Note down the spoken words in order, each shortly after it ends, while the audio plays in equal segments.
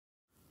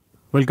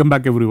Welcome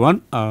back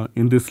everyone.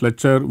 In this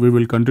lecture we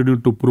will continue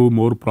to prove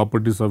more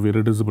properties of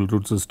irreducible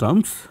root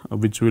systems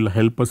which will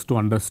help us to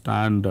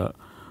understand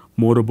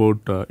more about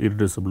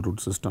irreducible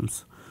root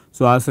systems.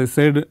 So, as I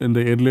said in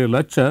the earlier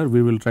lecture,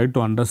 we will try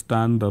to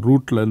understand the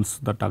root lengths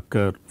that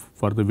occur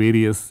for the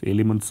various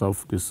elements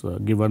of this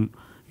given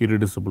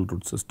irreducible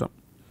root system.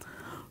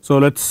 So,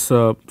 let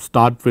us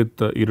start with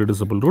the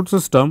irreducible root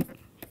system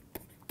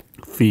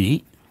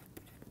phi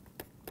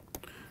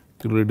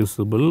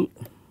irreducible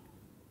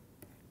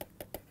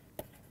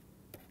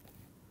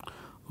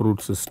root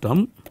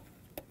system.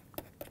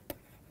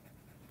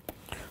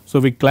 So,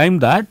 we claim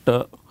that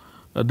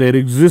there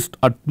exist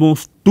at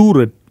most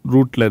two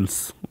root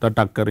lengths that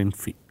occur in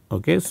phi.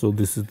 Okay. So,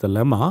 this is the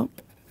lemma.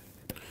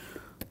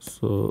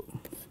 So,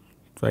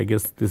 I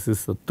guess this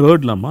is the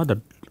third lemma that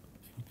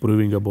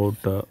proving about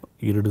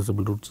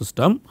irreducible root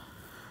system.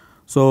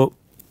 So,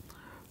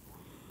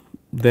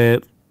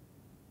 there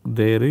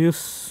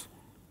is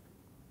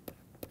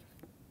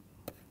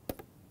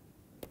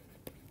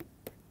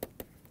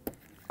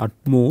at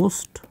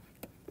most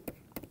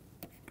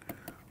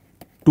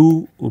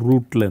two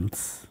root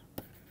lengths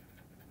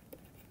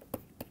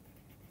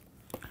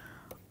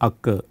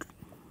occur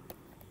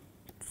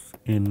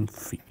in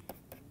phi,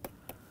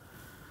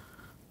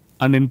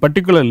 and in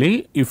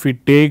particularly if we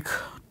take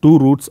two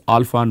roots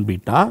alpha and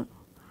beta.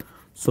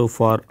 So,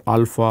 for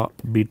alpha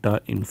beta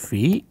in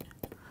phi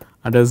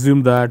and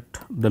assume that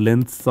the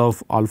lengths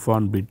of alpha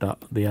and beta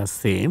they are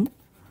same.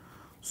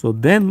 So,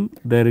 then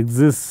there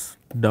exists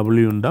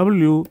W in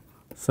W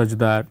such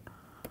that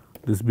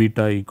this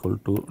beta equal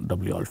to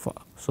W alpha.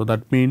 So,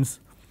 that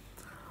means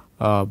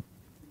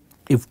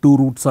if two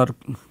roots are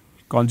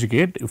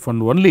conjugate, if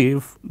and only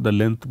if the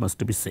length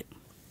must be same.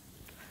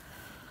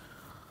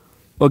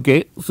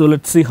 Okay. So,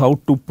 let us see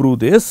how to prove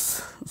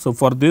this. So,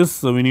 for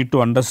this we need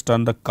to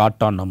understand the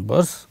Cartan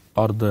numbers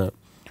or the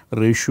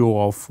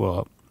ratio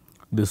of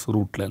this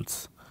root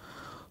lengths.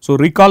 So,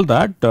 recall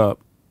that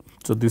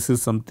so this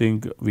is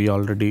something we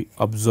already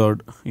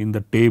observed in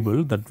the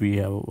table that we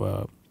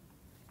have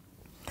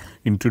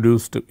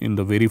introduced in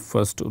the very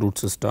first root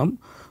system.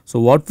 So,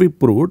 what we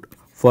proved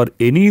for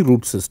any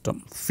root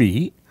system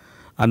phi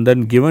and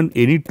then given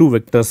any two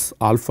vectors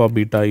alpha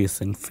beta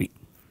is in phi.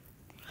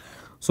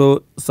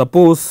 So,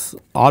 suppose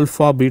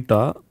alpha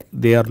beta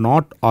they are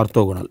not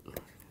orthogonal.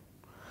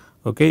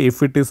 Okay.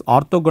 If it is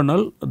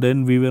orthogonal,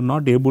 then we were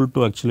not able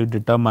to actually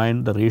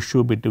determine the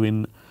ratio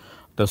between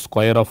the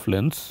square of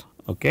lengths.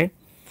 Okay.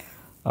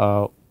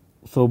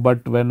 So,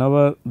 but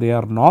whenever they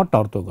are not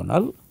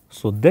orthogonal,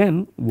 so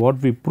then what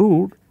we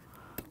proved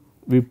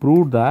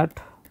that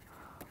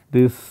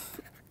this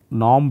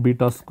norm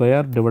beta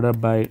square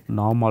divided by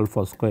norm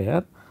alpha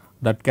square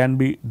that can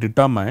be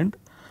determined,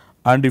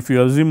 and if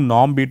you assume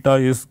norm beta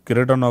is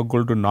greater than or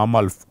equal to norm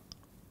alpha,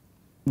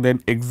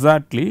 then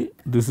exactly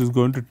this is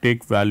going to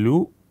take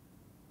value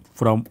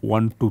from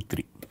 1 to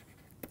 3.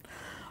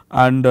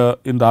 And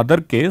in the other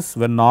case,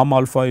 when norm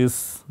alpha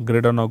is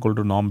greater than or equal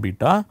to norm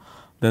beta,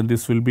 then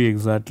this will be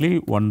exactly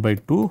 1 by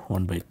 2,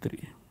 1 by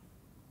 3.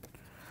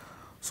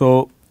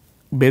 So,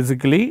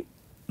 basically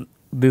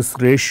this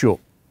ratio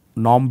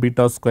norm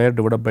beta square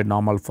divided by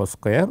norm alpha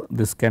square,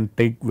 this can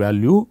take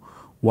value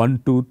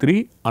 1, 2,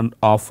 3 and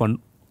often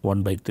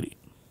 1 by 3.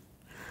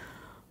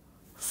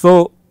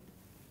 So,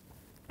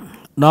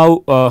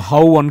 now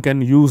how one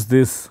can use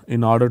this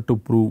in order to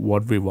prove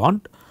what we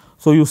want.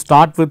 So, you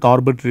start with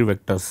arbitrary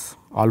vectors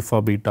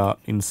alpha beta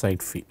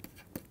inside phi.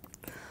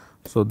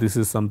 So, this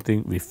is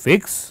something we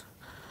fix.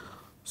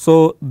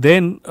 So,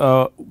 then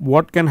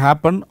what can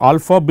happen,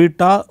 alpha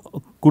beta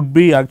could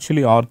be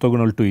actually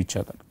orthogonal to each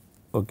other.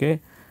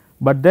 Okay.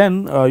 But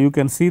then you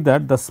can see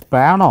that the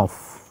span of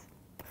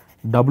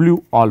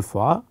W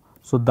alpha,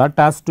 so that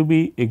has to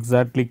be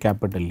exactly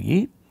capital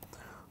E.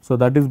 So,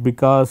 that is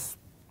because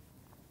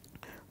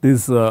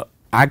this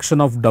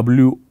action of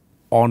W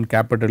on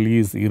capital E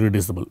is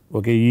irreducible.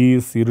 Okay. E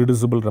is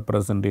irreducible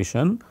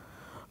representation,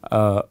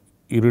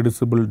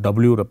 irreducible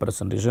W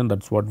representation,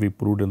 that is what we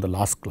proved in the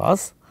last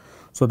class.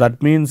 So,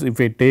 that means if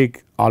I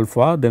take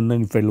alpha, then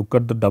if I look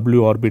at the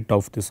W orbit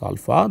of this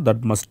alpha,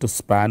 that must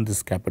span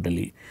this capital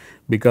E,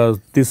 because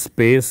this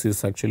space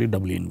is actually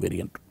W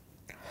invariant.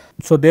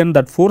 So, then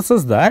that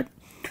forces that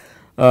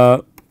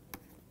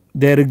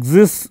there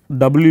exists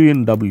W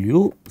in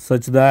W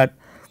such that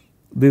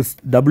this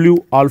W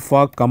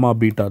alpha comma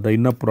beta, the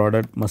inner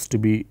product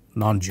must be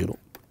non-zero.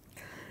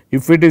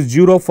 If it is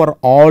 0 for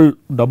all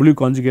W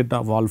conjugate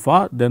of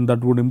alpha, then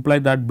that would imply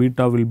that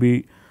beta will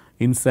be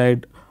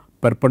inside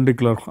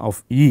perpendicular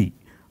of E,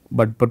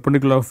 but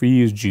perpendicular of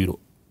E is 0.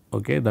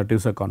 Okay, that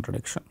is a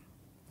contradiction,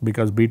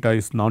 because beta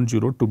is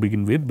non-zero to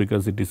begin with,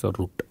 because it is a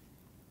root.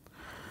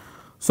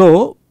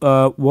 So,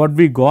 what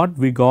we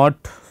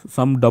got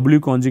some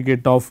W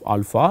conjugate of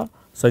alpha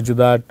such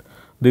that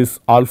this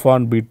alpha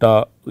and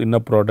beta inner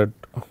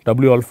product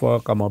W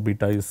alpha comma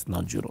beta is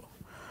non-zero.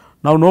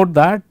 Now, note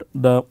that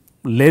the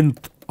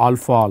length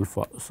alpha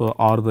alpha, so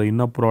or the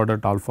inner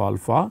product alpha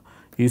alpha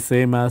is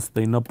same as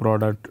the inner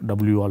product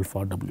W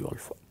alpha W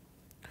alpha.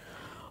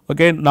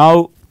 Okay.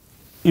 Now,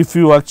 if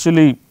you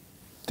actually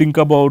think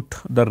about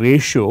the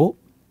ratio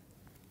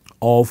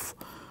of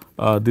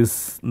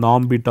this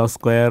norm beta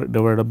square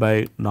divided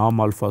by norm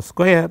alpha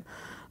square,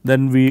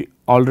 then we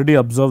already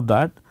observed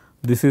that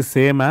this is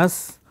same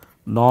as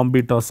norm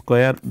beta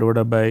square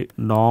divided by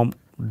norm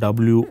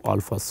w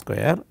alpha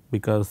square,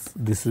 because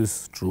this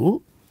is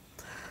true.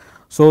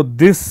 So,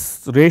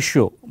 this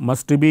ratio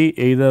must be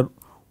either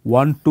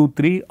 1 to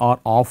 3 or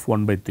of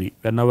 1 by 3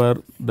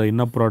 whenever the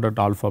inner product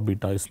alpha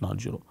beta is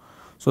non-zero.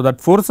 So, that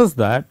forces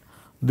that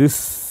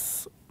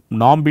this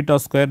norm beta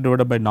square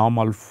divided by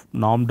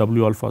norm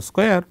w alpha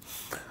square,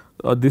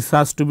 this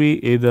has to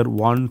be either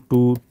 1,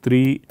 2,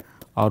 3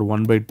 or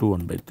 1 by 2,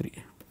 1 by 3.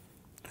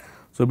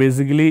 So,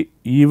 basically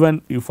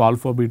even if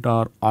alpha beta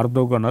are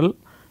orthogonal,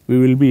 we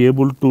will be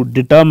able to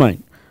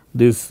determine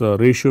this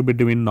ratio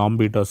between norm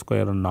beta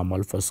square and norm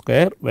alpha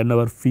square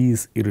whenever phi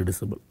is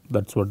irreducible.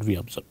 That is what we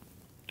observe.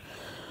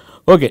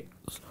 Okay.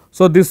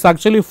 So, this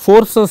actually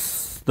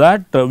forces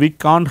that we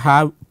can't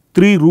have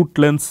 3 root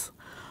lengths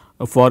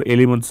for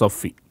elements of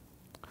phi.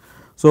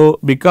 So,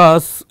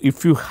 because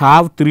if you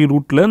have 3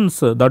 root lengths,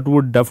 that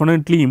would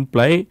definitely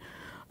imply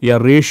a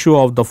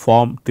ratio of the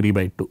form 3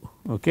 by 2.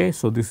 Okay.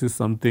 So, this is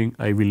something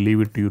I will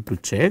leave it to you to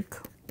check.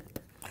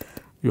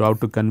 You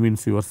have to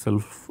convince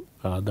yourself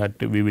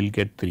that we will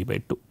get 3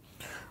 by 2.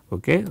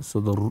 Okay. So,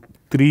 the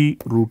 3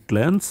 root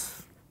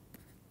lengths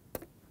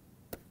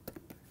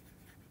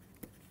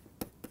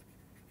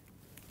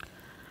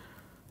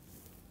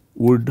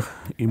would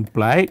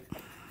imply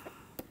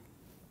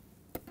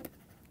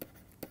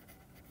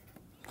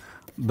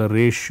the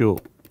ratio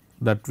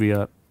that we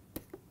are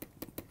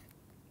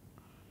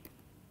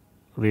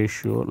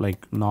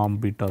like norm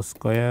beta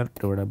square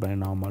divided by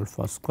norm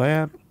alpha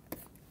square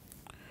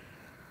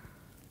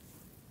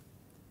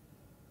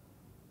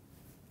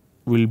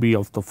will be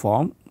of the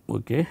form,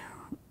 okay,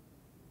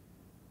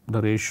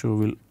 the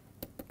ratio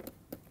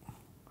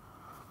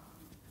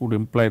would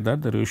imply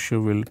that the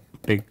ratio will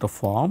take the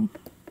form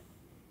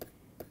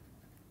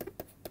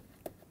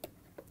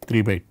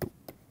 3 by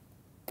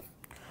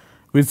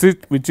 2,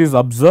 which is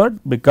absurd,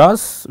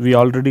 because we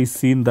already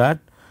seen that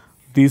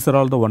these are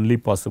all the only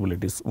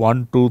possibilities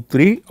 1, 2,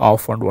 3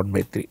 of and 1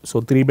 by 3.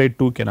 So, 3 by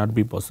 2 cannot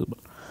be possible.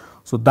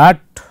 So,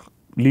 that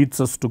leads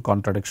us to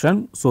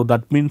contradiction. So,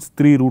 that means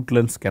 3 root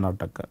lengths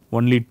cannot occur,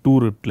 only 2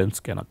 root lengths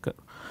can occur.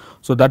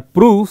 So, that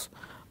proves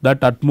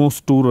that at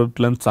most 2 root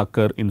lengths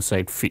occur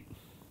inside phi.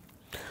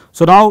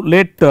 So, now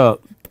let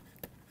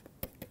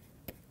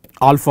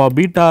alpha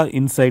beta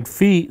inside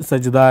phi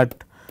such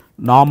that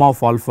norm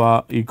of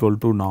alpha equal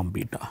to norm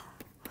beta.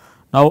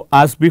 Now,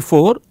 as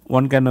before,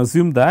 one can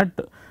assume that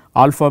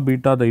alpha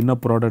beta the inner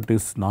product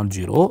is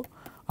non-zero,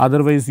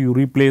 otherwise you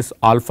replace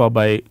alpha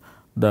by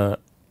the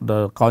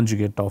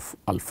conjugate of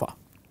alpha.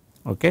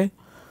 Okay.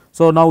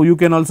 So, now you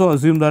can also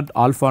assume that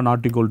alpha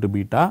not equal to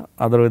beta,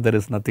 otherwise there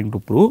is nothing to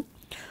prove.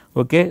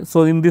 Okay.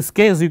 So, in this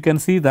case you can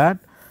see that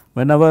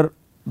whenever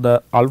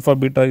the alpha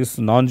beta is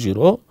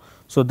non-zero,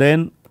 so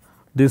then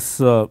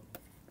this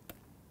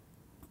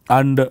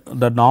and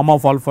the norm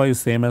of alpha is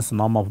same as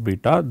norm of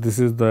beta, this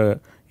is the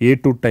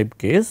A2 type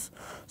case.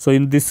 So,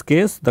 in this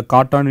case the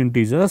Cartan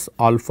integers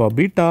alpha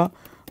beta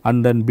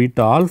and then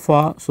beta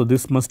alpha. So,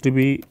 this must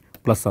be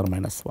plus or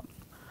minus 1.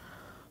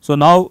 So,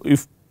 now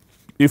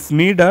if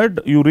needed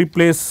you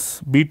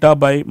replace beta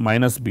by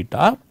minus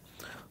beta.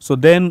 So,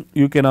 then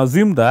you can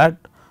assume that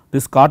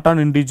this Cartan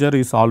integer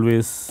is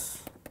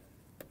always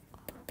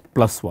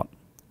plus 1.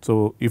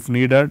 So, if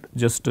needed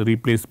just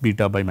replace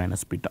beta by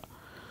minus beta.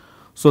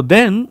 So,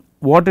 then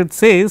what it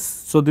says,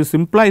 so this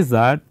implies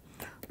that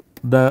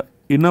the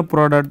inner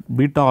product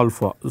beta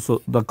alpha,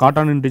 so the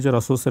Cartan integer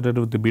associated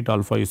with the beta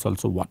alpha is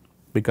also 1,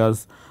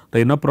 because the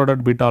inner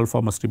product beta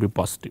alpha must be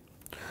positive.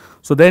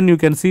 So, then you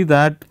can see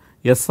that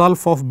S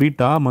alpha of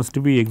beta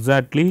must be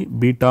exactly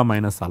beta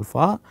minus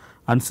alpha,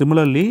 and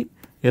similarly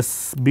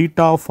S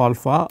beta of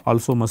alpha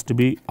also must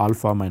be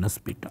alpha minus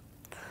beta.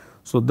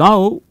 So,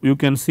 now you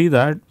can see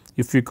that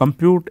if you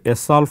compute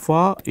S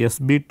alpha, S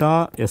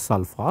beta, S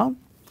alpha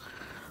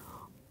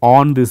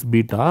on this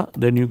beta,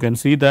 then you can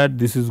see that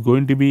this is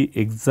going to be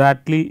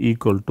exactly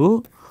equal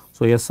to.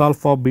 So, S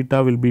alpha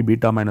beta will be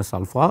beta minus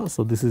alpha.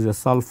 So, this is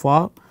S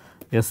alpha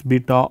S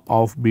beta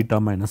of beta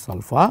minus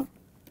alpha.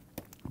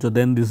 So,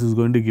 then this is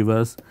going to give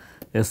us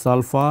S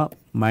alpha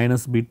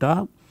minus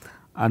beta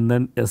and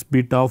then S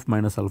beta of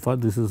minus alpha,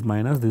 this is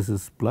minus, this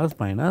is plus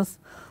minus.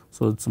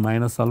 So, it is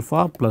minus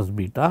alpha plus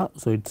beta.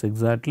 So, it is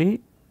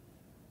exactly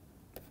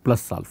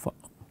plus alpha.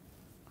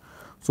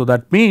 So,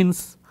 that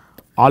means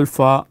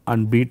alpha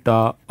and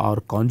beta are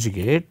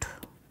conjugate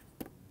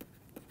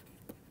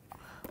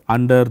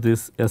under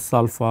this S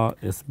alpha,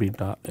 S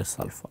beta, S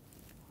alpha.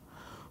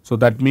 So,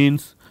 that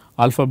means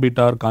alpha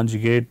beta are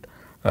conjugate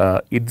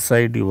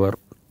inside your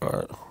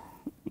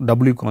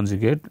W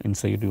conjugate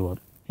inside your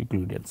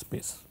Euclidean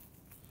space.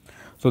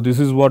 So, this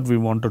is what we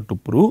wanted to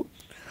prove.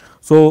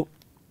 So,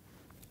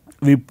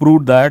 we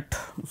proved that.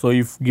 So,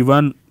 if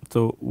given,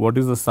 so what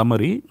is the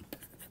summary?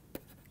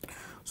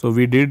 So,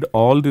 we did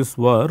all this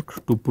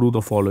work to prove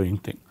the following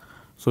thing.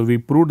 So, we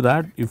proved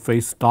that if I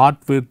start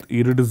with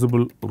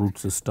irreducible root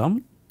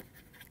system,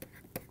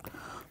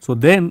 so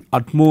then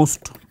at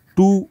most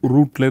 2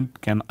 root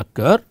length can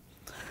occur.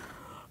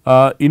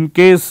 In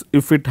case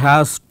if it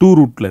has 2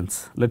 root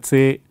lengths, let us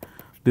say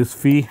this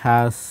phi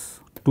has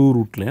 2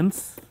 root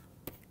lengths.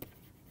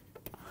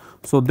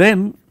 So,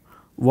 then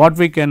what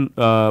we can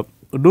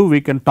do, we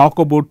can talk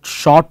about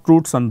short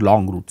roots and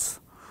long roots.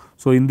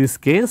 So, in this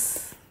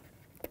case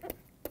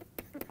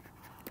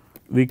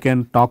we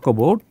can talk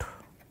about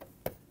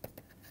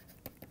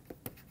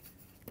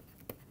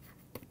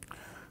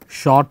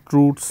short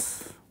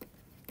roots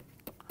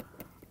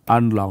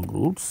and long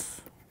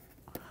roots,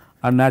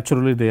 and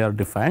naturally they are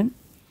defined.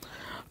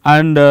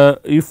 And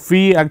if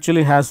phi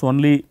actually has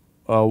only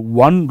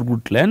one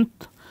root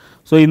length,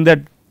 so in that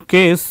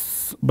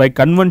case by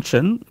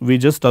convention we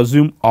just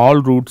assume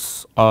all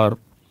roots are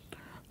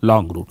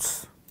long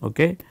roots.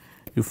 Okay.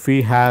 If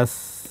phi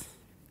has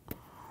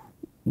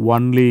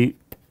only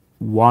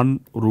one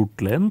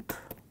root length,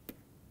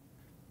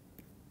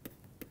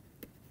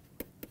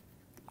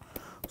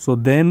 so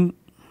then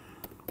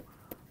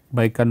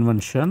by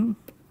convention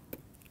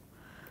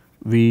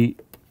we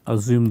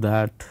assume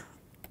that,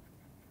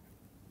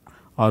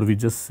 or we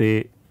just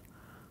say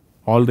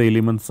all the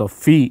elements of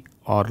phi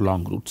are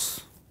long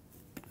roots,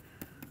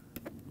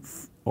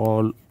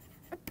 all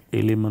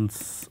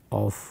elements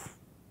of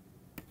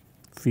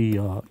phi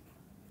are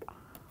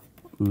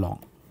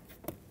long.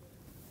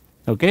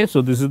 Okay.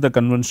 So, this is the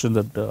convention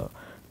that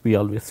we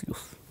always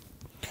use.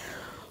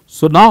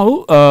 So,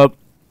 now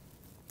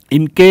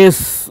in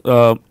case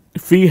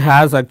phi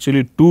has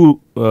actually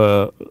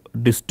 2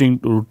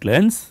 distinct root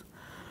lengths,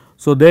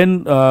 so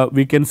then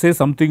we can say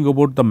something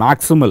about the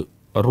maximal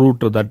root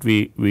that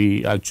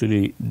we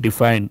actually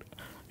defined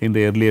in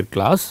the earlier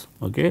class.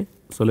 Okay.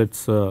 So, let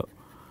us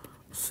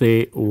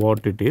say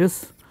what it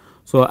is.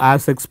 So,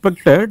 as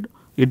expected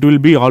it will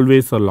be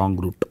always a long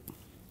root.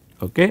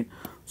 Okay.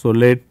 So,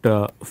 let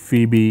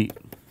phi be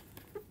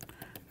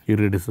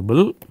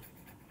irreducible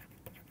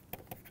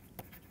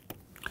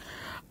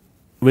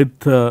with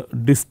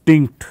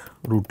distinct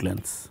root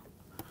lengths,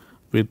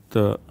 with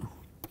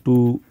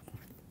 2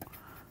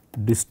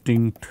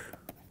 distinct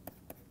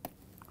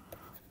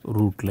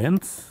root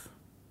lengths.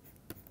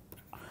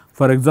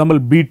 For example,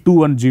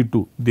 B2 and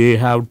G2, they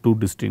have 2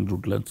 distinct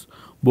root lengths,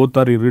 both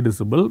are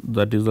irreducible,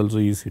 that is also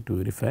easy to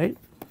verify,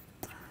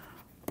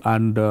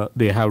 and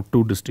they have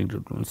 2 distinct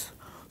root lengths.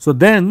 So,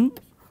 then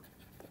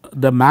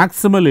the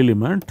maximal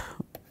element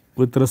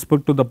with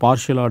respect to the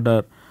partial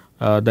order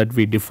that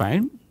we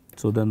defined.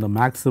 So, then the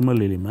maximal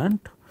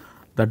element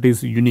that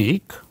is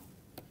unique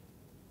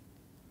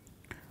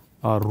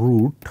or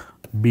root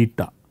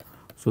beta.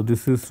 So,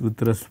 this is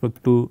with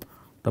respect to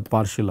the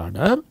partial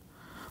order.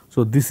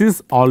 So, this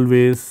is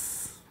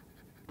always,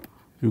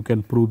 you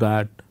can prove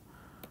that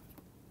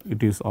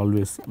it is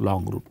always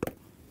long root.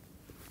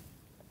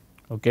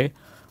 Okay.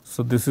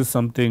 So, this is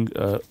something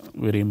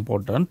very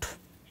important.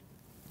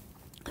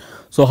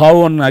 So,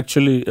 how one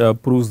actually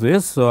proves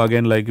this? So,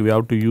 again like we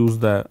have to use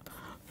the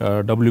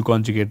W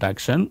conjugate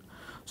action.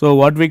 So,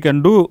 what we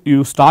can do,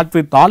 you start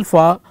with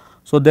alpha.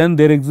 So, then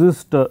there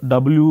exists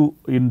W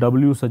in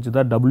W such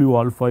that W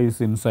alpha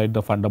is inside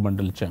the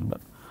fundamental chamber.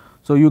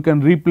 So, you can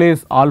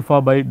replace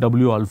alpha by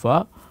W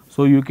alpha.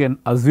 So, you can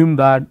assume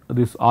that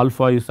this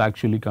alpha is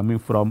actually coming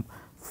from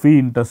phi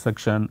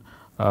intersection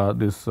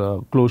this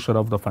closure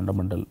of the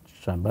fundamental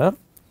chamber.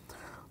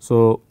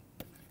 So,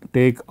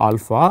 take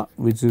alpha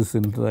which is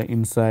in the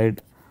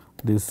inside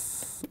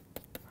this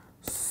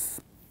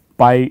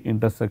pi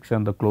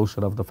intersection the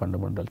closure of the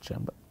fundamental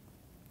chamber.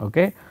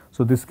 Okay.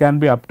 So, this can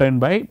be obtained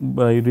by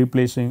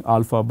replacing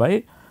alpha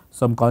by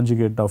some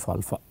conjugate of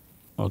alpha.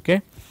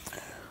 Okay.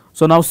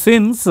 So, now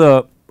since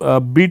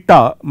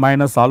beta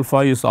minus alpha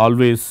is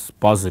always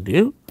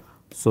positive.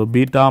 So,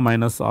 beta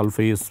minus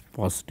alpha is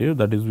positive,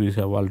 that is we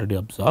have already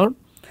observed.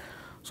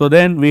 So,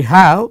 then we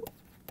have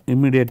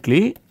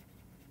immediately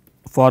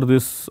for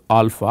this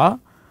alpha.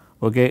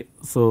 Okay.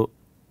 So,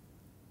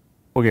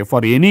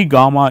 for any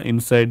gamma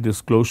inside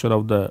this closure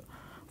of the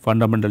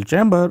fundamental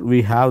chamber,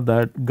 we have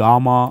that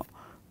gamma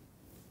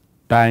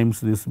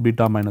times this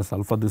beta minus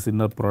alpha, this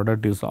inner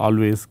product is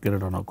always greater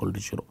than or equal to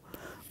 0,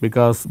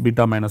 because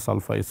beta minus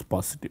alpha is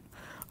positive,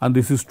 and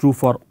this is true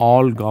for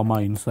all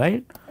gamma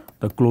inside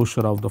the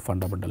closure of the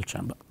fundamental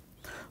chamber.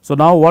 So,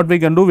 now what we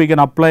can do, we can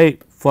apply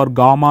for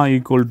gamma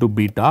equal to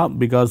beta,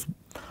 because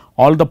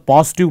all the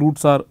positive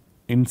roots are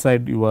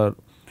inside your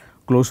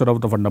closure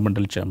of the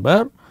fundamental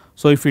chamber.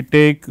 So, if we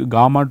take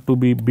gamma to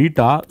be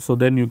beta, so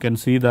then you can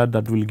see that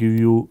that will give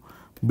you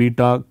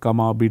beta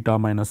comma beta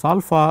minus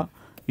alpha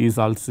is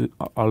also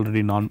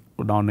already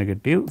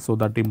non-negative. So,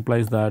 that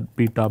implies that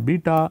beta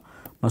beta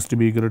must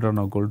be greater than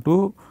or equal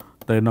to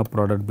the inner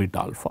product beta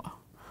alpha.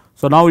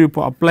 So, now you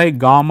apply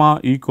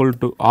gamma equal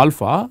to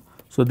alpha.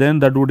 So, then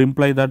that would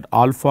imply that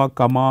alpha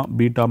comma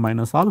beta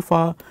minus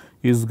alpha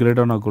is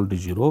greater than or equal to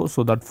 0.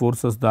 So, that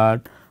forces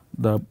that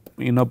the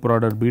inner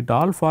product beta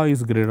alpha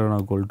is greater than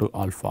or equal to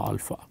alpha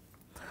alpha.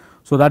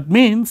 So, that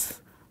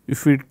means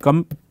if we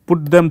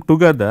put them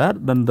together,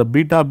 then the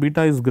beta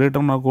beta is greater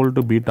than or equal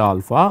to beta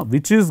alpha,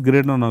 which is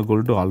greater than or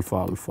equal to alpha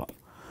alpha.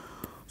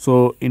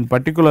 So, in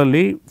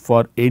particularly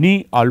for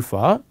any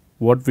alpha,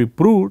 what we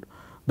proved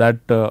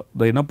that the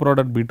inner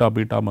product beta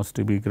beta must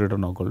be greater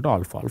than or equal to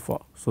alpha alpha.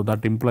 So,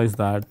 that implies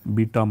that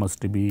beta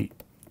must be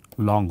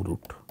long root.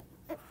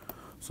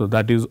 So,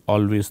 that is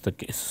always the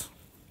case.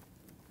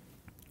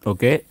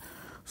 Okay.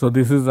 So,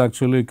 this is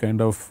actually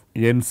kind of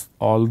ends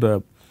all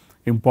the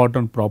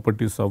important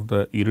properties of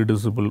the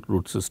irreducible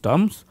root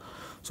systems.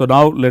 So,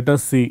 now let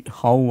us see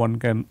how one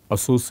can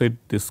associate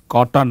this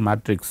Cartan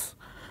matrix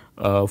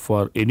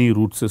for any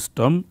root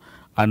system,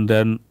 and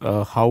then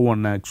how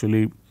one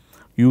actually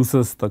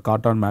uses the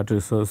Cartan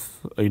matrices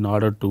in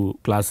order to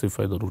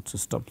classify the root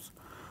systems.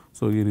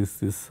 So, here is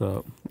this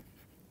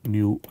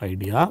new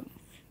idea,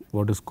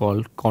 what is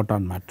called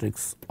Cartan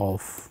matrix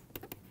of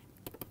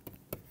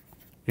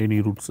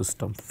any root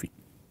system phi.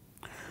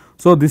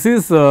 So, this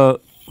is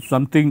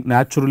something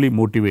naturally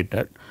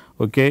motivated.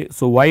 Okay.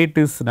 So, why it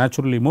is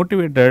naturally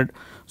motivated?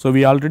 So,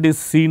 we already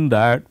seen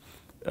that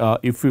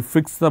if we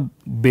fix the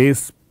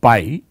base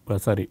pi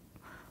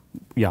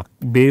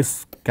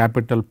base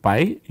capital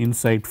pi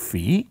inside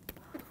phi.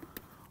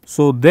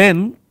 So,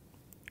 then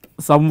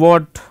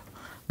somewhat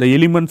the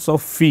elements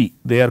of phi,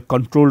 they are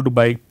controlled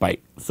by pi.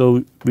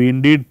 So, we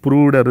indeed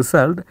proved a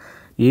result,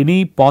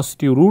 any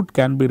positive root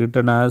can be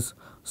written as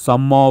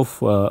sum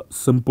of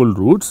simple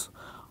roots,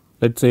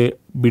 let us say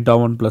beta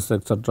 1 plus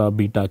etcetera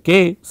beta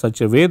k,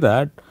 such a way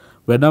that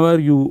whenever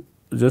you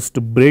just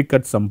break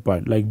at some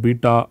point like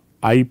beta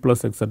I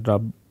plus etcetera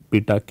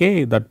beta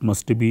k, that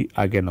must be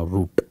again a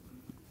root.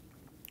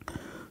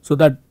 So,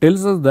 that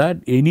tells us that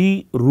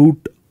any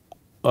root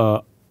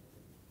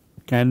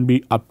can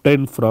be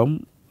obtained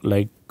from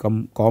like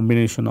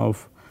combination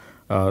of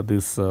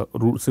this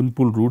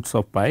simple roots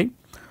of pi,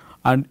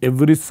 and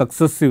every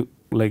successive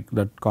like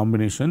that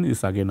combination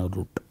is again a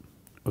root.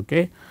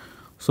 Okay.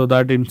 So,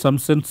 that in some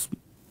sense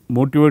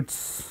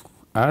motivates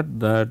at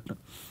that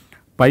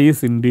pi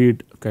is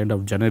indeed kind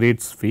of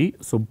generates phi.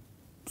 So,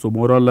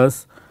 more or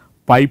less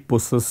pi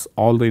possesses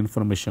all the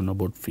information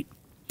about phi.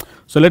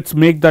 So, let us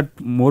make that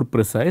more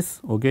precise.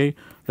 Okay.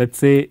 Let us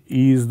say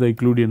E is the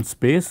Euclidean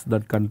space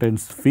that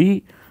contains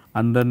phi,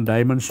 and then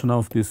dimension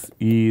of this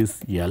E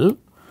is L.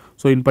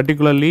 So, in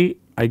particularly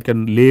I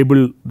can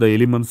label the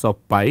elements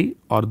of pi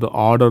or the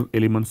order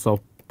elements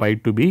of pi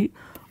to be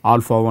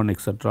alpha 1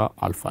 etcetera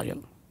alpha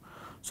L.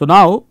 So,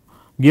 now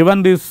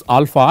given this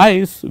alpha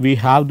i's, we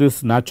have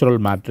this natural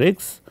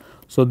matrix.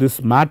 So,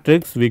 this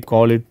matrix we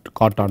call it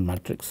Cartan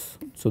matrix.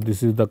 So,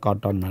 this is the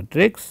Cartan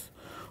matrix.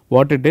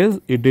 What it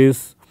is? It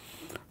is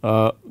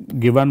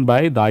given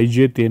by the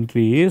ijth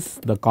entry is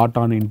the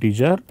Cartan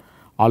integer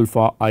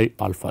alpha I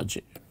alpha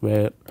j,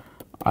 where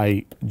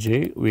I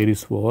j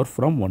varies over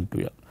from 1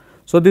 to L.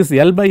 So, this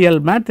L by L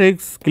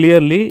matrix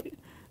clearly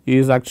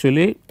is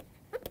actually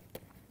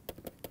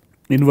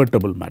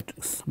invertible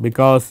matrix,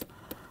 because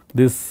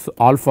this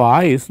alpha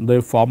I is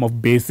the form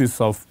of basis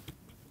of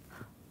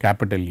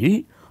capital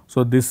E.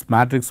 So, this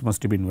matrix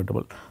must be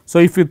invertible. So,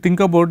 if you think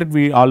about it,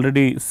 we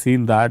already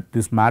seen that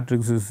this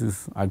matrix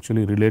is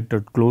actually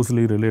related,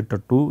 closely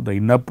related to the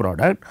inner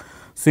product,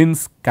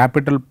 since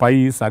capital pi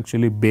is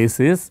actually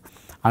basis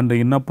and the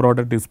inner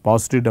product is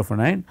positive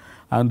definite,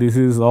 and this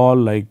is all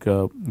like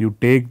you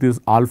take this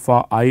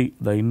alpha I,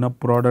 the inner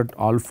product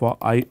alpha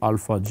I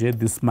alpha j,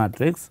 this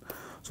matrix.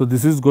 So,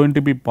 this is going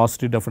to be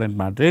positive definite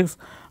matrix,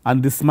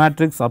 and this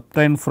matrix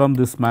obtained from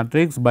this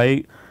matrix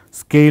by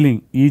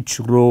scaling each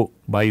row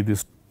by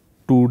this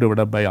 2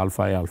 divided by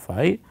alpha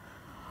I.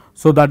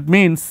 So, that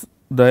means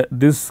that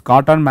this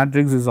Cartan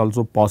matrix is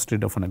also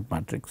positive definite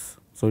matrix.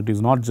 So, it is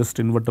not just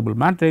invertible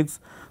matrix.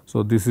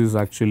 So, this is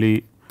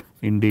actually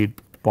indeed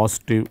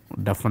positive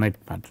definite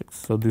matrix.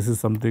 So, this is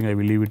something I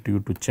will leave it to you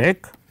to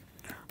check.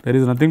 There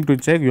is nothing to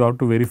check, you have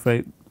to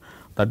verify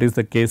that is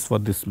the case for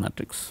this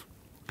matrix.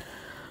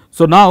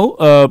 So,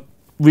 now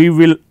we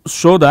will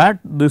show that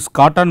this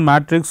Cartan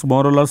matrix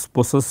more or less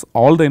possesses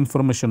all the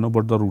information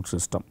about the root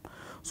system.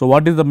 So,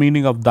 what is the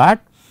meaning of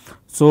that?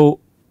 So,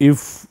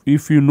 if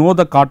you know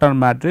the Cartan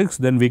matrix,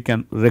 then we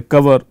can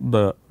recover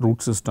the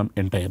root system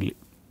entirely.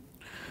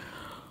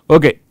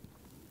 Okay.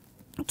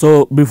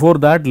 So, before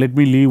that, let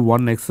me leave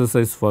one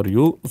exercise for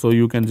you. So,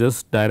 you can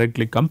just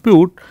directly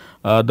compute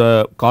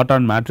the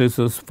Cartan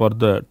matrices for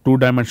the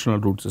 2-dimensional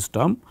root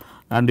system,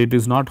 and it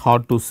is not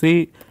hard to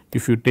see.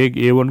 If you take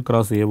A1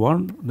 cross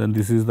A1, then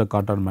this is the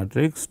Cartan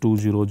matrix 2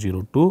 0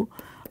 0 2,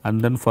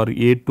 and then for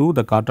A2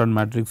 the Cartan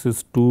matrix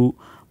is 2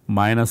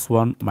 minus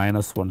 1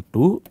 minus 1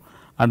 2,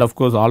 and of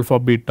course, alpha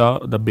beta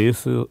the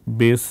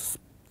base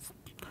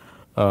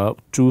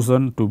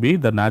chosen to be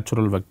the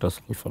natural vectors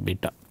alpha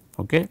beta.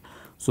 Okay.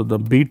 So, the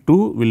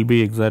B2 will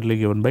be exactly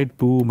given by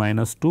 2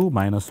 minus 2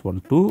 minus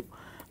 1 2,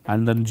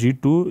 and then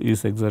G2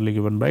 is exactly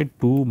given by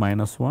 2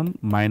 minus 1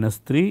 minus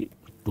 3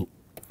 2.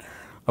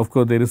 Of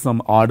course, there is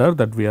some order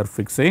that we are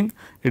fixing.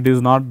 It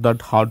is not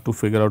that hard to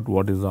figure out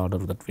what is the order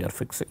that we are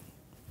fixing.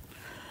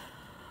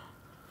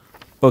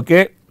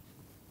 Okay.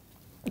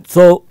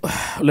 So,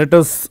 let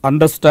us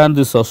understand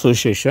this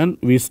association.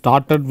 We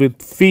started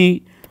with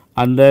phi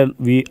and then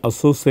we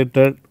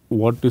associated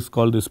what is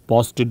called this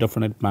positive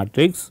definite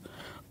matrix,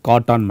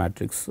 Cartan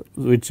matrix,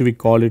 which we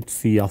call it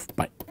C of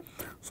pi.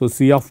 So,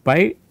 C of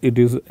pi, it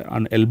is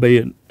an L by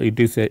N, it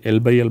is a L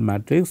by L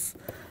matrix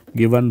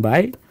given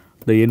by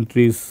the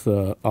entries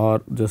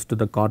or just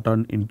the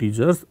Cartan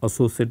integers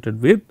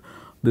associated with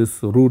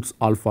this roots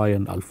alpha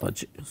and alpha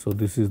j. So,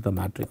 this is the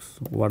matrix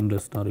 1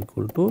 less than or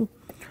equal to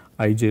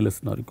I j less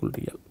than or equal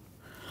to L.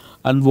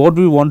 And what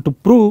we want to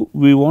prove?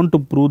 We want to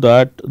prove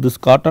that this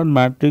Cartan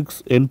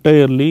matrix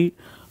entirely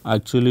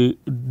actually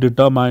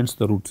determines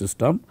the root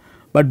system.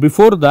 But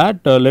before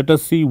that, let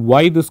us see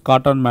why this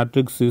Cartan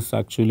matrix is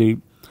actually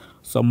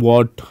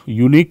somewhat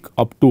unique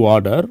up to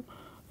order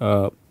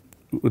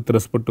with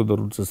respect to the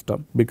root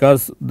system,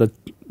 because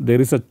there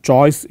is a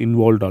choice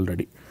involved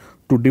already.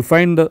 To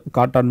define the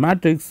Cartan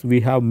matrix,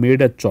 we have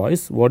made a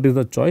choice. What is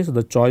the choice?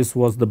 The choice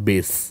was the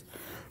base.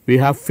 We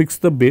have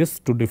fixed the base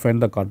to define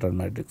the Cartan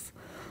matrix.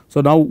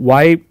 So, now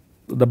why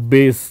the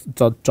base,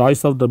 the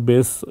choice of the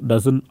base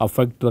does not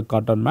affect the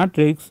Cartan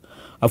matrix?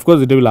 Of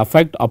course, it will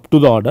affect up to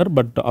the order,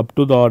 but up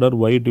to the order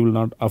why it will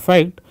not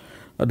affect?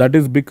 That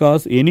is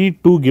because any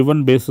two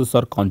given bases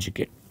are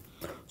conjugate.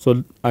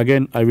 So,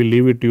 again I will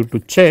leave it to you to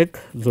check.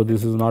 So,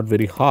 this is not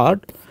very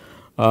hard.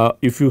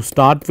 If you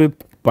start with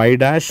pi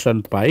dash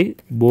and pi,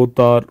 both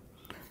are,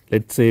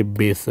 let us say,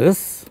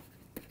 bases.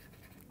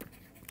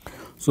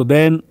 So,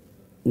 then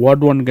what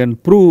one can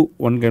prove?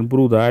 One can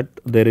prove that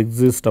there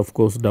exists of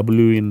course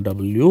w in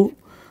w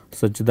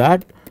such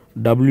that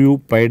w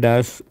pi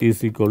dash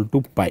is equal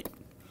to pi.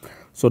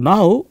 So,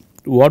 now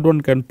what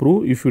one can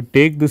prove, if you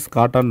take this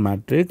Cartan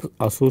matrix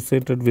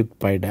associated with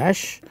pi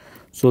dash,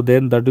 so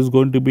then that is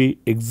going to be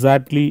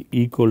exactly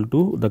equal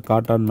to the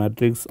Cartan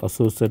matrix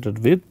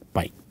associated with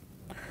pi.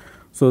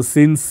 So,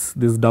 since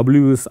this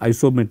w is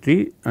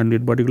isometry and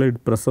in particular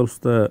it preserves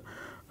the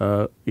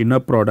inner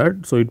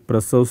product. So, it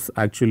preserves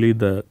actually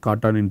the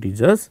Cartan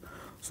integers.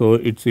 So,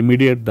 it is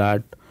immediate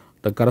that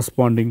the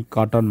corresponding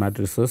Cartan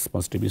matrices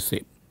must be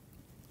same.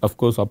 Of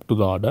course, up to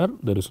the order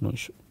there is no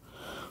issue.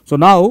 So,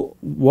 now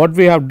what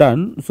we have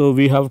done? So,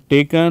 we have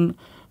taken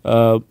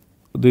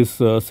this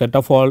set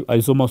of all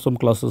isomorphism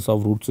classes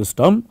of root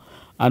system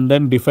and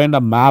then defined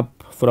a map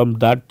from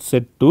that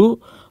set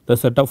to the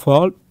set of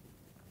all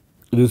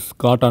this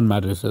Cartan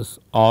matrices,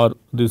 or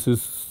this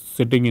is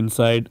sitting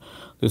inside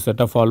the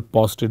set of all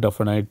positive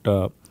definite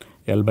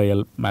L by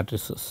L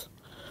matrices.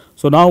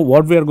 So, now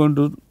what we are going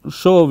to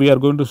show? We are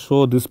going to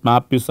show this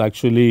map is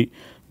actually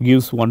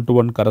gives one to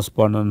one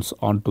correspondence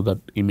onto that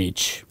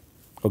image.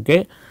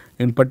 Okay.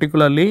 In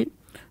particularly,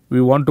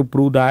 we want to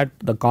prove that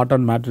the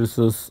Cartan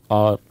matrices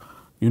are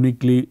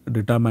uniquely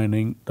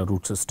determining the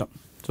root system.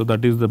 So,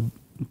 that is the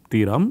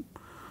theorem.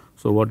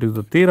 So, what is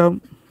the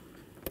theorem?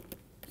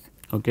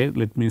 Okay,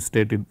 let me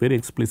state it very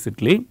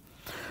explicitly.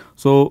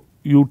 So,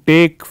 you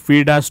take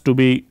phi dash to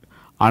be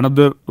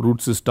another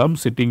root system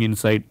sitting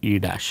inside E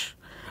dash,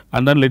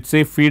 and then let us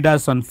say phi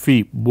dash and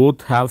phi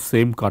both have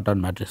same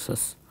Cartan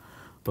matrices.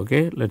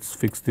 Okay, let us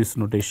fix these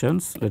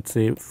notations. Let us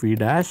say phi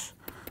dash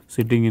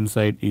sitting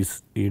inside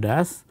is E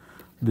dash,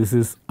 this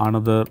is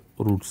another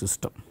root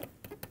system,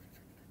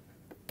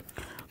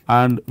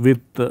 and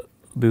with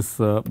this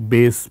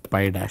base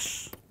pi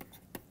dash.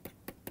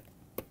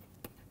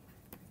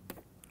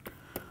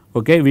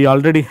 Okay, we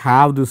already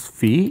have this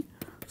phi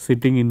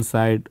sitting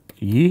inside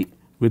E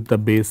with the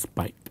base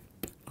pi.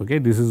 Okay,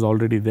 this is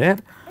already there,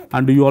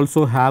 and you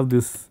also have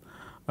this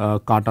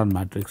Cartan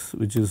matrix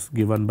which is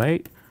given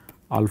by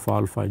alpha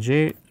alpha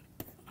j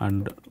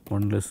and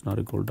 1 less than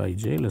or equal to I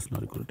j less than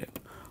or equal to 10.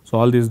 So,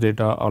 all these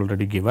data are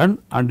already given,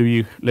 and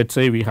we let us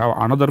say we have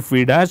another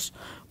phi dash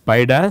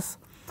pi dash,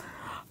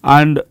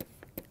 and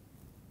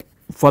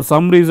for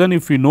some reason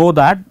if we know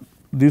that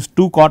these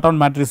two Cartan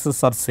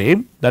matrices are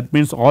same, that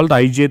means all the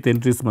ijth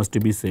entries must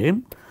be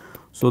same.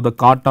 So, the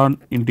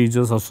Cartan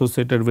integers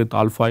associated with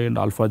alpha and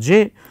alpha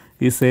j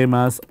is same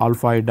as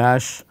alpha I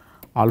dash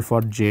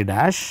alpha j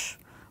dash,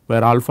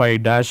 where alpha I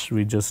dash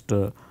we just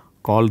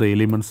call the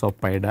elements of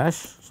pi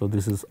dash. So,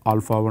 this is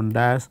alpha 1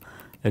 dash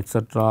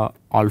etcetera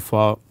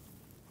alpha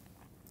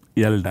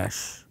L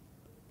dash.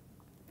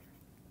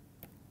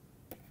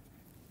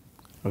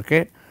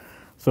 Okay.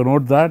 So,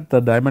 note that the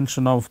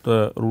dimension of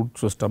the root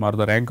system or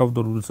the rank of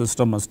the root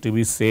system must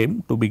be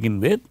same to begin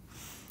with,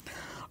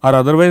 or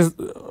otherwise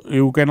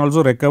you can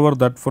also recover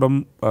that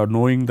from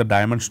knowing the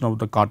dimension of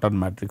the Cartan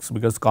matrix,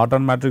 because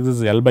Cartan matrix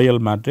is L by L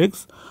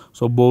matrix.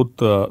 So, both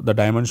the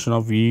dimension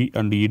of E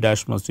and E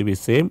dash must be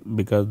same,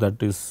 because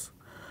that is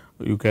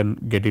you can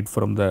get it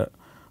from the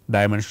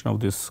dimension of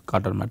this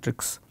Cartan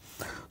matrix.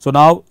 So,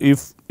 now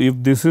if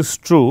this is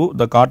true,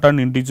 the Cartan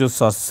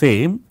integers are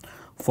same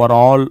for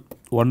all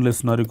 1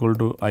 less than or equal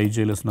to I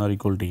j less than or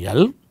equal to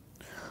L.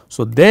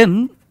 So,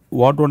 then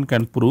what one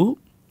can prove?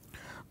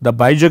 The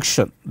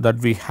bijection that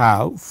we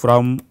have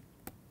from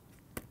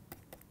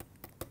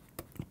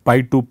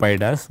pi to pi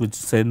dash, which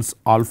sends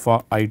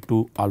alpha I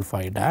to alpha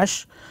I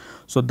dash.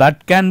 So,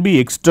 that can be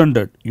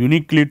extended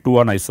uniquely to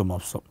an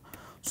isomorphism.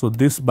 So,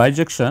 this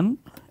bijection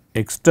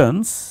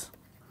extends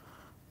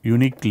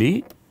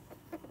uniquely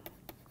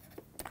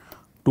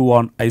to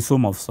an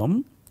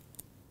isomorphism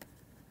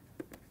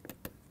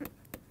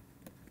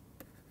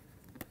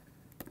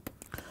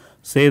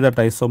say that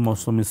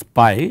isomorphism is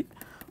pi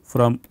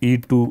from E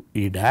to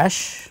E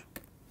dash,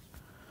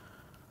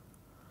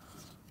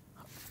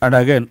 and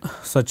again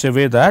such a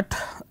way that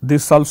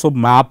this also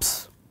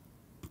maps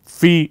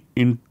phi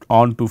in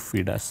onto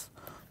phi dash.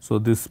 So,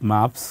 this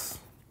maps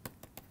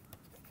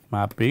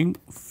mapping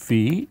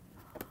phi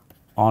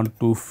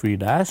onto phi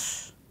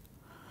dash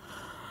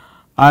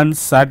and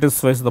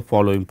satisfies the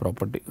following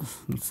property,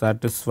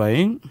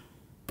 satisfying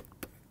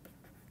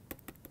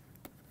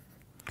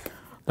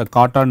the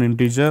Cartan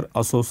integer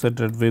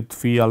associated with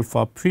phi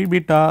alpha phi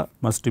beta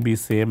must be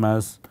same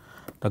as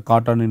the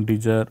Cartan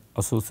integer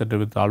associated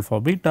with alpha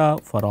beta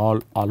for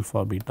all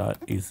alpha beta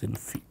is in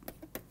phi.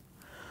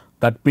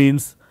 That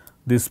means,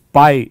 this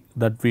pi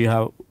that we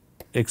have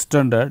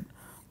extended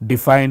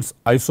defines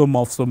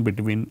isomorphism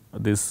between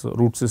this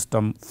root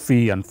system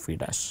phi and phi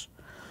dash.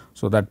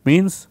 So, that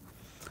means,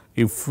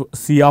 if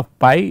C of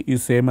pi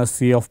is same as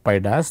C of pi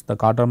dash, the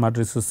Cartan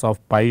matrices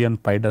of pi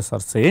and pi dash are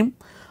same,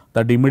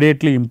 that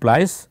immediately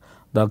implies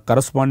the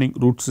corresponding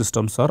root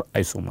systems are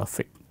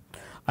isomorphic.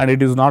 And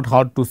it is not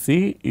hard to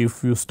see,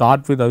 if you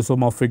start with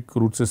isomorphic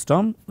root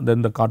system,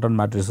 then the Cartan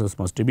matrices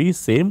must be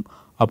same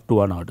up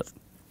to an order.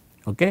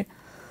 Okay.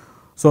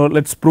 So,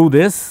 let us prove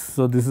this.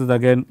 So, this is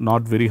again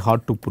not very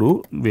hard to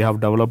prove, we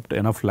have developed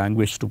enough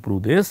language to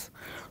prove this.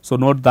 So,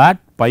 note that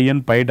pi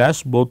and pi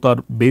dash both are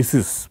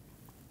basis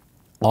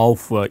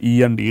of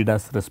E and E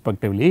dash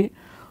respectively.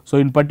 So,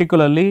 in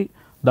particularly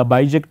the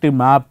bijective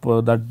map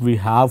that we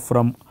have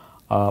from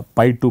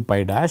pi to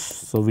pi dash.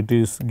 So, it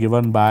is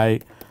given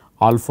by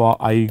alpha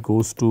I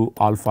goes to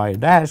alpha I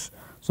dash.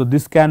 So,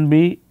 this can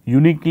be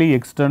uniquely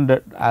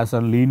extended as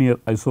a linear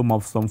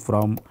isomorphism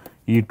from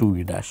E to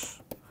E dash,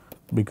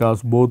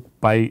 because both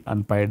pi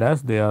and pi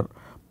dash they are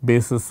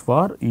basis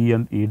for E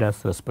and E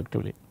dash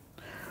respectively.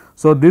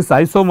 So, this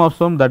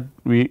isomorphism that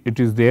it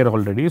is there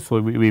already.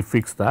 So, we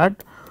fix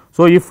that.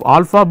 So, if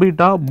alpha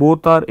beta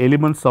both are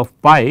elements of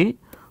pi,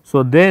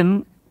 so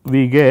then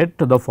we get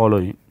the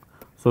following.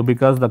 So,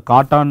 because the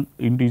Cartan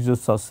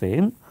integers are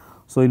same.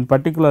 So, in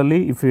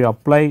particularly if we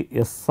apply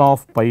S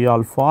of pi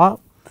alpha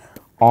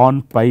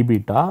on pi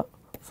beta,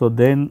 so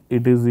then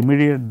it is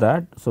immediate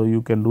that, so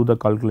you can do the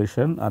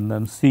calculation and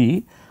then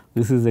see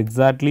this is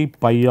exactly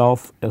pi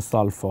of S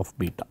alpha of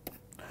beta.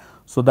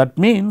 So, that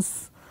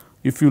means,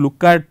 if you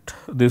look at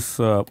this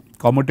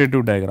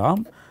commutative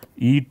diagram,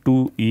 E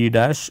to E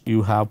dash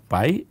you have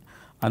pi,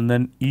 and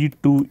then E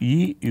to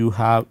E you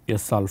have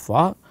S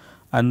alpha,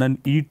 and then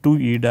E to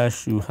E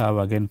dash you have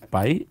again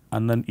pi,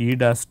 and then E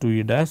dash to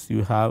E dash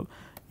you have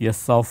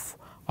S of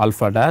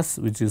alpha dash,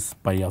 which is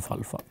pi of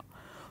alpha.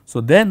 So,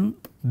 then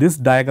this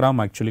diagram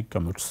actually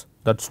commutes,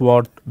 that is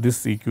what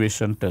this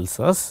equation tells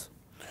us.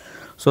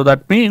 So,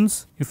 that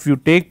means, if you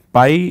take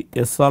pi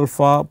S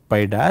alpha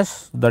pi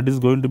dash, that is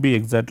going to be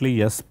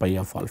exactly S pi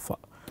of alpha.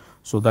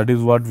 So, that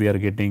is what we are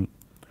getting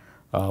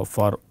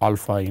for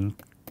alpha in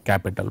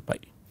capital pi.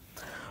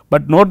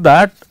 But note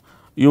that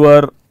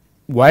your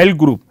while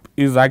group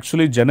is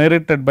actually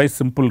generated by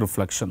simple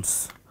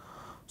reflections.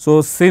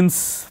 So,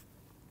 since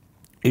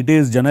it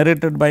is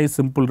generated by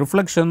simple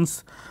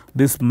reflections,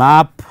 this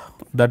map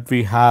that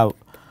we have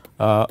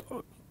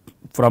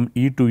from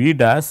E to E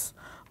dash,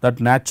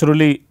 that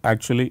naturally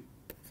actually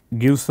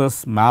gives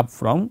us map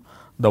from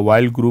the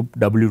while group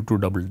W to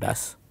double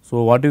dash.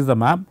 So, what is the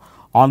map?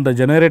 On the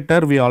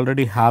generator we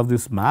already have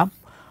this map,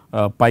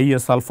 pi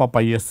S alpha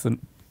pi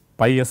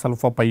S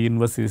alpha pi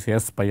inverse is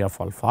S pi of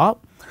alpha.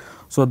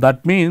 So,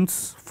 that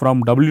means,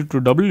 from W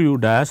to W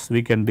dash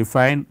we can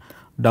define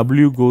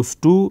W goes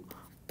to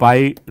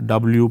pi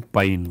W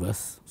pi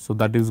inverse. So,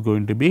 that is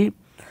going to be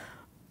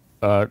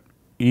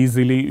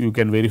easily you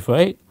can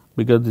verify,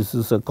 because this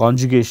is a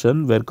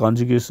conjugation, where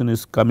conjugation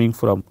is coming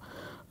from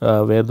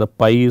where the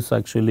pi is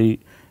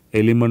actually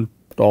element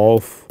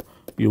of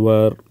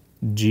your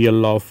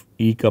GL of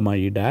E comma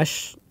E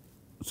dash.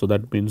 So,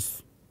 that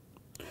means,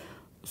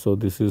 so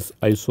this is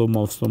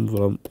isomorphism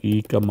from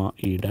E comma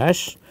E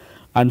dash,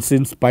 and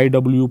since pi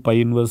W pi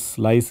inverse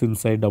lies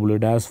inside W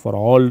dash for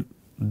all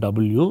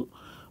W,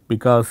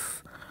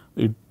 because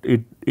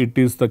it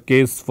is the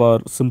case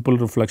for simple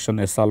reflection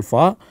S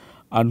alpha,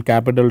 and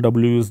capital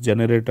W is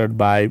generated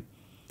by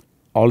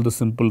all the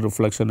simple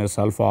reflection S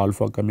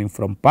alpha coming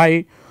from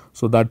pi.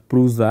 So, that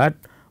proves that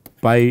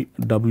pi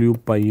W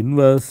pi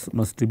inverse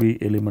must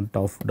be element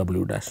of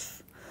W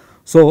dash.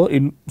 So,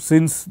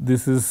 since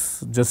this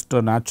is just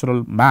a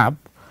natural map,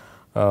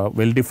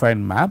 well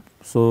defined map,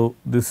 so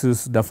this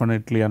is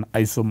definitely an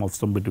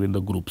isomorphism between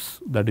the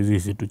groups, that is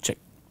easy to check.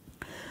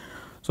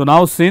 So,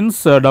 now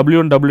since W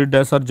and W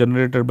dash are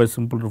generated by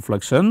simple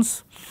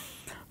reflections,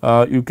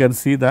 you can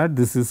see that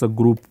this is a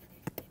group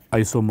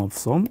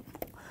isomorphism,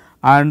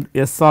 and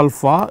S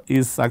alpha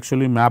is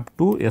actually mapped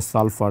to S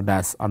alpha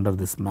dash under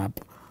this map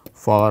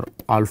for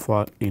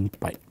alpha in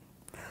pi.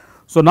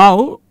 So,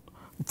 now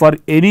for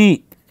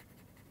any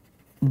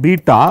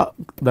beta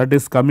that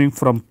is coming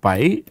from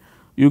pi,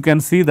 you can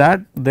see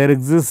that there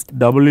exists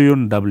W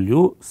and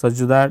W such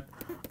that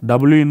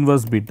W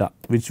inverse beta,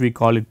 which we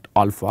call it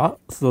alpha.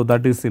 So,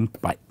 that is in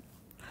pi.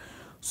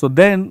 So,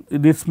 then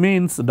this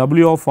means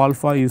W of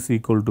alpha is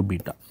equal to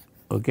beta.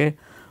 Okay.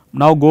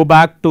 Now, go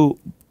back to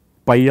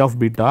pi of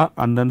beta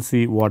and then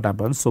see what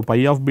happens. So,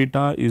 pi of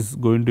beta is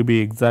going to be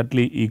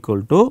exactly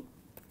equal to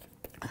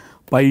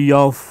pi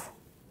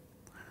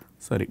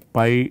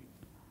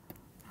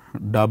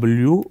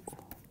W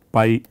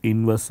pi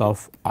inverse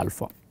of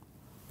alpha,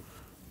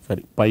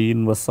 pi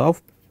inverse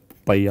of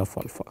pi of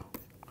alpha.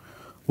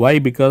 Why?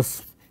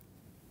 Because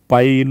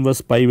pi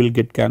inverse pi will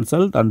get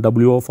cancelled and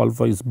W of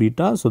alpha is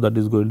beta. So, that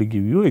is going to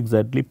give you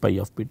exactly pi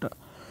of beta.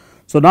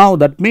 So, now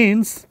that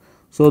means,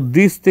 so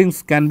these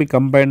things can be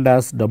combined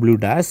as W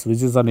dash,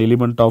 which is an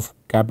element of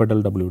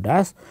capital W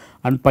dash,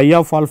 and pi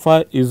of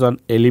alpha is an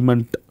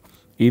element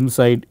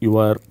inside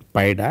your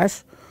pi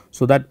dash.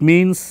 So, that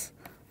means,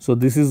 so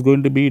this is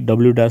going to be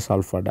W dash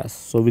alpha dash.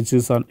 So, which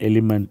is an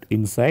element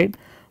inside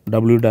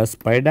W dash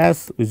pi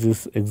dash, which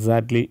is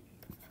exactly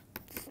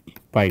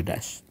pi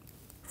dash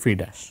phi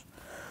dash.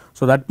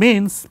 So, that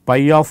means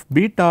pi of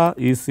beta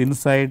is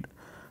inside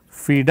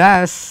phi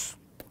dash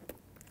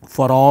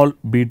for all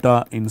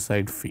beta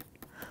inside phi.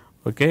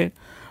 Okay.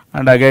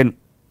 And again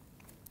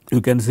you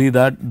can see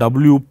that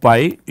W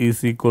pi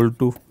is equal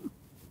to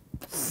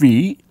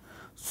phi.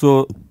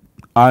 So,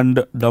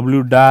 and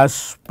W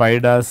dash pi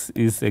dash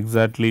is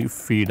exactly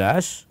phi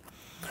dash,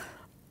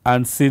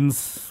 and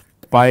since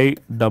pi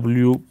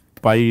W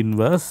pi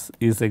inverse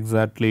is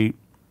exactly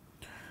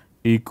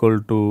equal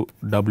to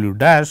W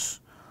dash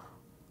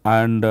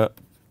and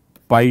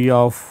pi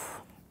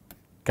of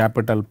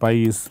capital pi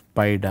is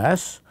pi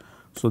dash.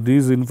 So,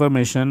 this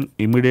information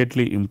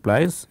immediately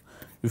implies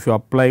if you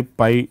apply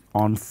pi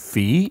on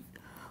phi,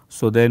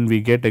 so then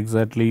we get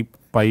exactly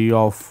pi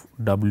of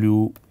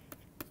W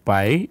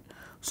pi.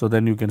 So,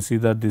 then you can see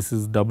that this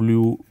is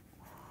W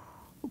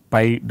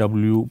pi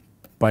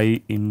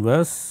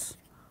inverse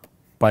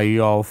pi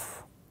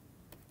of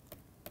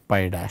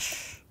pi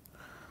dash.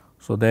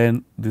 So,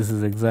 then this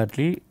is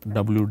exactly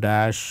W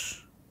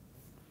dash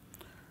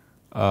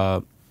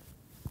pi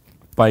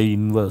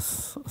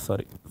inverse,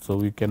 sorry. So,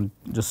 we can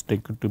just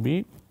take it to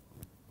be,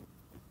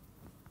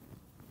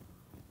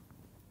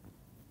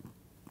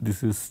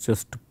 this is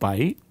just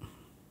pi.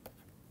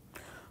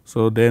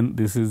 So, then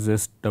this is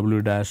just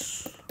W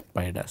dash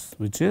pi dash,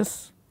 which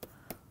is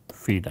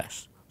phi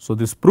dash. So,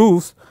 this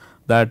proves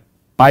that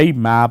pi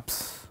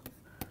maps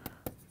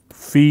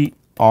phi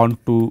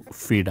onto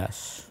phi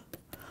dash.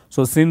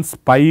 So, since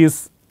pi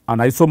is an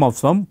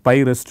isomorphism,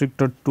 pi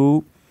restricted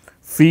to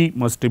phi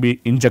must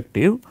be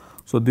injective.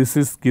 So, this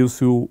is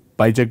gives you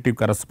bijective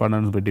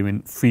correspondence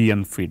between phi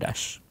and phi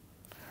dash.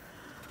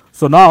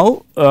 So,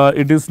 now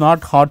it is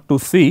not hard to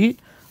see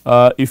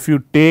if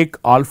you take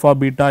alpha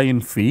beta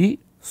in phi.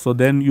 So,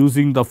 then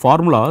using the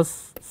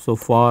formulas, so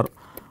for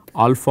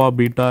alpha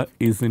beta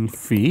is in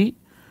phi,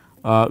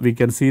 we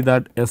can see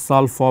that S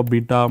alpha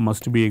beta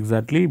must be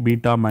exactly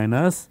beta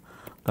minus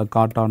the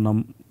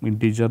Cartan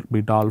integer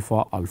beta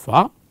alpha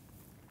alpha,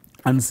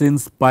 and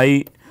since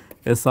pi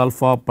S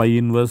alpha pi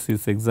inverse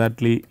is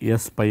exactly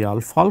S pi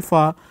alpha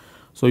alpha.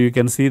 So, you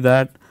can see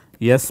that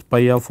S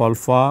pi of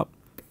alpha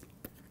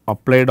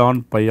applied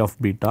on pi of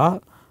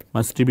beta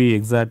must be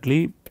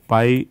exactly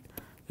pi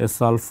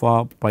S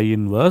alpha pi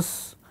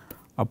inverse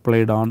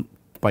applied on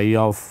pi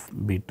of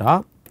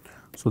beta.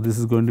 So, this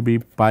is going to be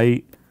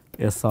pi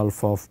S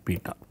alpha of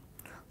beta.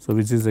 So,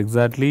 which is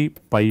exactly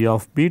pi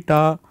of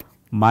beta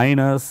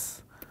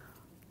minus,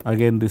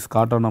 again this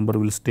Cartan number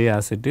will stay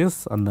as it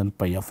is, and then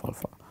pi of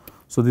alpha.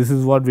 So, this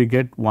is what we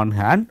get one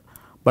hand,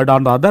 but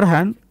on the other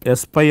hand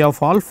S pi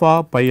of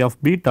alpha pi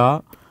of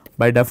beta,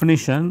 by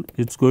definition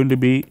it is going to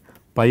be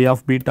pi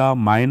of beta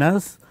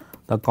minus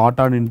the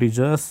Cartan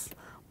integers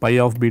pi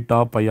of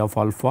beta pi of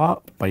alpha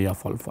pi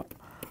of alpha,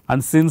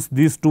 and since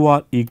these two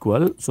are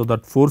equal. So,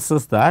 that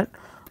forces that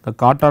the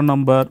Cartan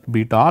number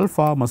beta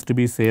alpha must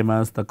be same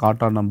as the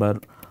Cartan number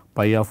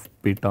pi of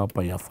beta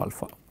pi of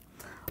alpha,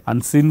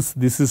 and since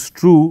this is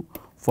true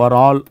for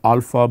all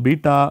alpha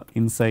beta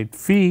inside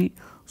phi.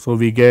 So,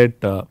 we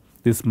get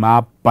this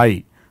map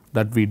pi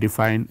that we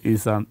define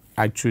is an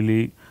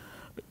actually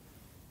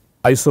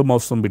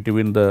isomorphism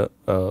between the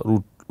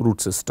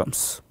root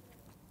systems.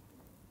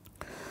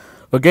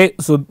 Okay.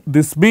 So,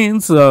 this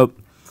means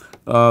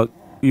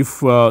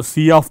if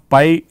C of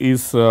pi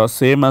is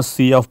same as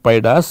C of pi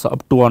dash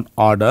up to an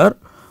order,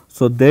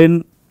 so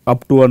then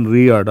up to an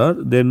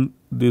reorder, then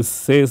this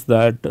says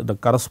that the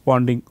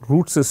corresponding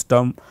root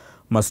system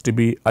must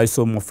be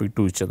isomorphic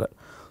to each other.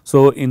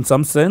 So, in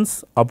some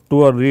sense up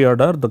to a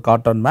reorder, the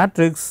Cartan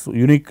matrix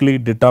uniquely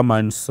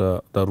determines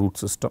the root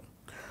system.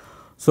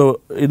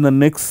 So, in the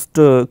next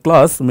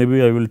class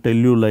maybe I will tell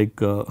you like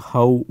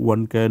how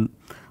one can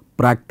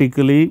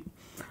practically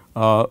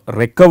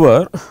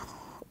recover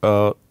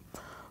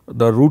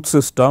the root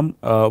system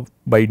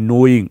by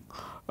knowing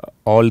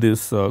all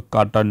these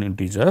Cartan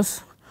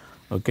integers.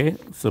 Okay.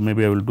 So,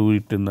 maybe I will do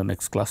it in the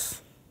next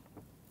class.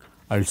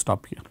 I will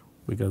stop here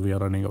because we are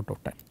running out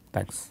of time.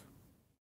 Thanks.